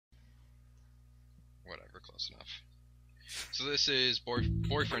close enough. So this is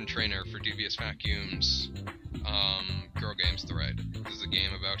boyfriend trainer for Devious Vacuum's Girl Games thread. This is a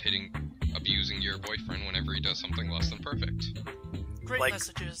game about abusing your boyfriend whenever he does something less than perfect. Great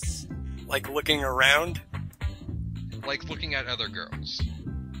messages. Like looking around? Like looking at other girls.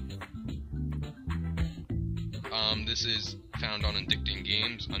 This is found on Addicting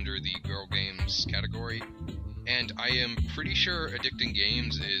Games under the Girl Games category. And I am pretty sure Addicting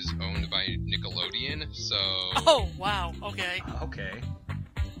Games is owned by Nickelodeon, so... Oh, wow, okay. Okay.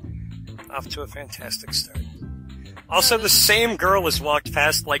 Off to a fantastic start. Also, the same girl has walked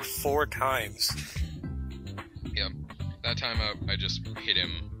past like 4 times. Yep. That time I just hit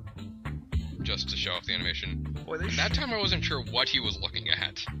him just to show off the animation. Boy, and that time I wasn't sure what he was looking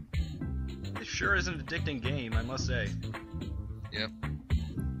at. This sure is an addicting game, I must say. Yep.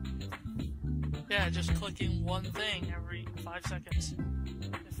 Yeah, just clicking one thing every 5 seconds.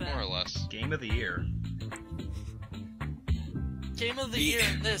 If that. More or less. Game of the year. Game of the year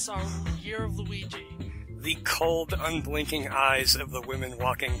in this, our Year of Luigi. The cold, unblinking eyes of the women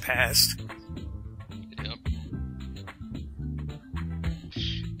walking past. Yep.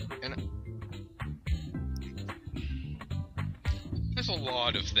 And there's a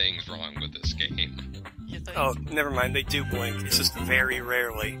lot of things wrong with this game. You think? Oh, never mind, they do blink. It's just very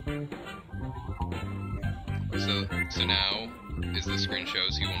rarely. So now, as the screen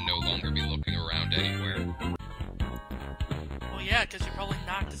shows, he will no longer be looking around anywhere. Well, yeah, because you probably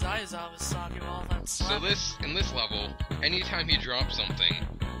knocked his eyes out of his socket all that slap. So in this level, anytime he drops something,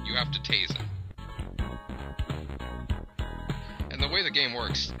 you have to tase him. And the way the game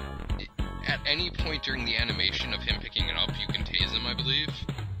works, at any point during the animation of him picking it up, you can tase him, I believe.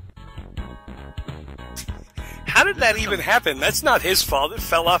 How did that even happen? That's not his fault, it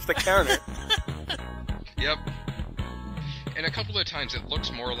fell off the counter. Yep. And a couple of times it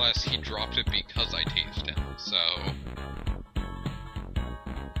looks more or less he dropped it because I tased him, so...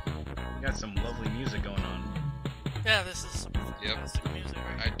 You got some lovely music going on. Yeah, this is some fantastic music,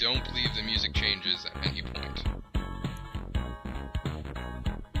 right? I don't believe the music changes at any point.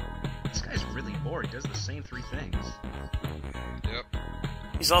 This guy's really bored, he does the same 3 things. Yep.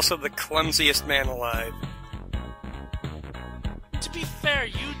 He's also the clumsiest man alive. To be fair,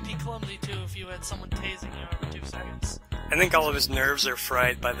 you'd be clumsy too if you had someone tasing you every 2 seconds. I think all of his nerves are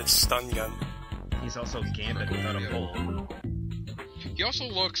fried by the stun gun. He's also Gambit without a pole. He also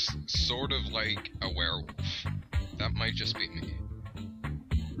looks sort of like a werewolf. That might just be me.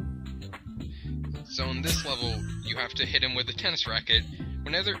 So in this level, you have to hit him with a tennis racket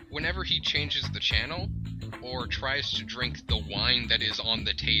whenever he changes the channel or tries to drink the wine that is on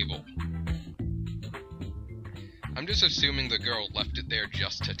the table. I'm just assuming the girl left it there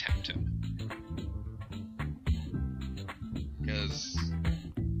just to tempt him. Because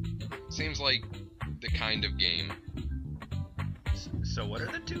seems like the kind of game. So what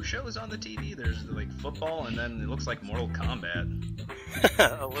are the 2 shows on the TV? There's like football and then it looks like Mortal Kombat.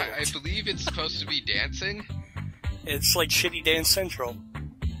 I believe it's supposed to be dancing. It's like shitty Dance Central.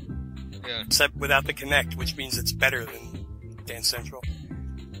 Yeah. Except without the Kinect, which means it's better than Dance Central.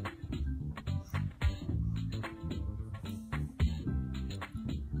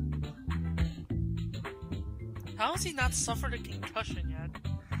 How has he not suffered a concussion yet?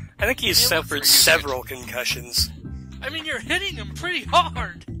 I think he's suffered several concussions. I mean, you're hitting him pretty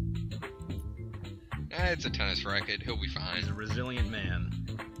hard! It's a tennis racket, he'll be fine. He's a resilient man.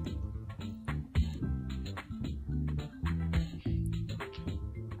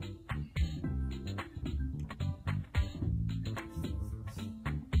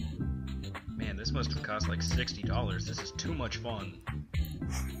 Man, this must have cost like $60. This is too much fun.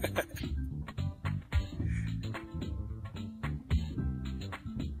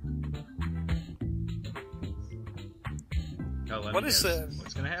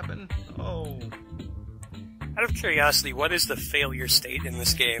 What's gonna happen? Oh. Out of curiosity, what is the failure state in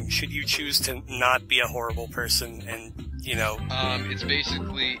this game? Should you choose to not be a horrible person and, you know... It's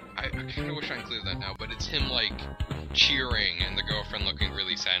basically... I kinda wish I included that now, but it's him, like, cheering and the girlfriend looking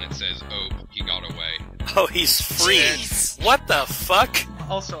really sad and says, oh, he got away. Oh, he's free! Jeez. What the fuck?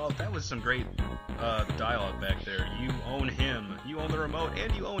 Also, that was some great dialogue back there. You own him, you own the remote,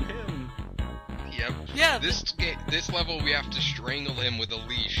 and you own him! Yep. Yeah. This level, we have to strangle him with a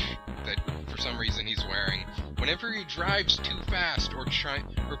leash that, for some reason, he's wearing. Whenever he drives too fast or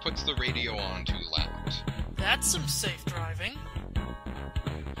puts the radio on too loud. That's some safe driving.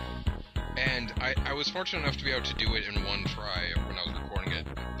 And I was fortunate enough to be able to do it in one try when I was recording it,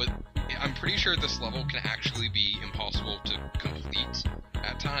 but I'm pretty sure this level can actually be impossible to complete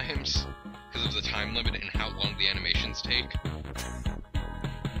at times because of the time limit and how long the animations take.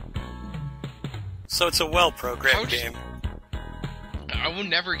 So it's a well-programmed Ouch. game. I will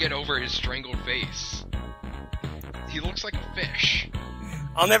never get over his strangled face. He looks like a fish.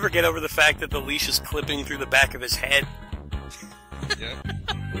 I'll never get over the fact that the leash is clipping through the back of his head.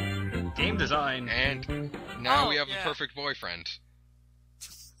 Yeah. Game design. And now Oh, we have yeah. a perfect boyfriend.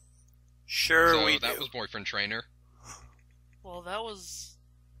 Sure, So we that do. was Boyfriend Trainer. Well, that was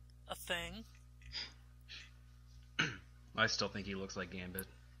a thing. I still think he looks like Gambit.